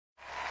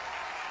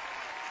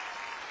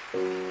I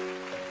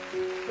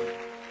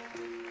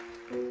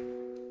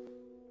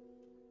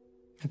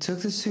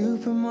took the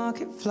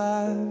supermarket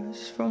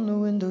flyers from the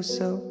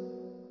windowsill.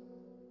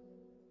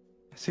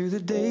 I threw the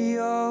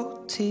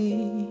day-old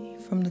tea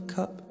from the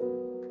cup.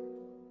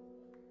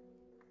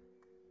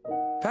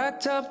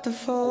 Packed up the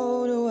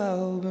photo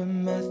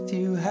album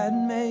Matthew had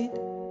made,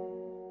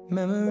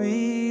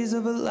 memories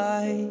of a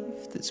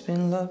life that's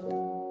been loved.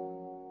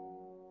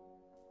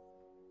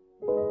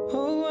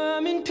 Oh,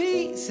 I'm in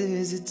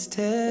pieces, it's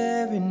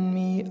tearing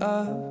me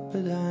up,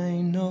 but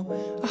I know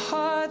a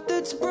heart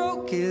that's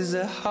broke is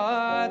a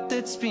heart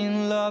that's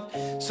been loved.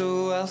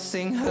 So I'll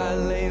sing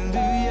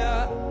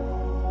hallelujah.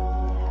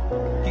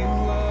 You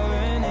are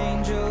an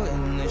angel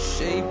in the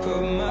shape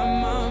of my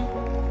mom.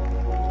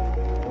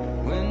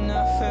 When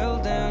I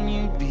fell down,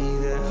 you'd be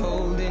there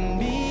holding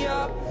me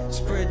up.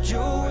 Spread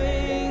your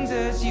wings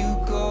as you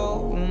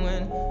go.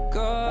 When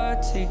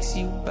God takes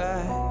you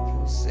back,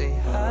 you'll say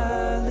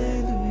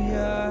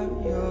hallelujah,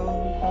 you're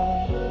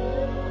home.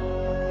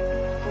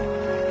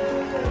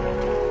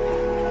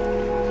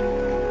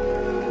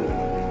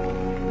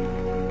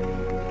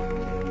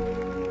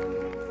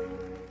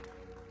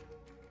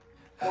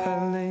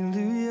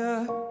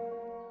 Hallelujah.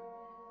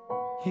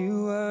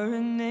 You are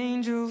an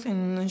angel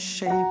in the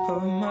shape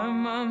of my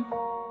mom.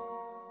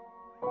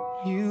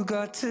 You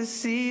got to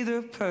see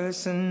the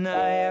person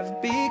I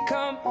have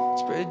become.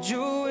 Spread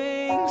your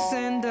wings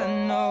and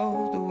I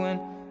know that when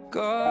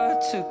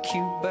God took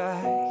you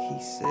back,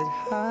 He said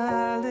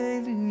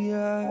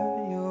hallelujah,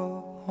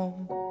 you're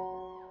home.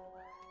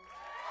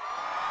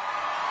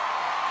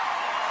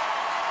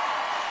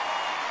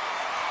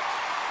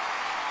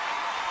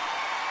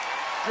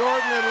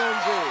 Jordan and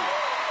Lindsay.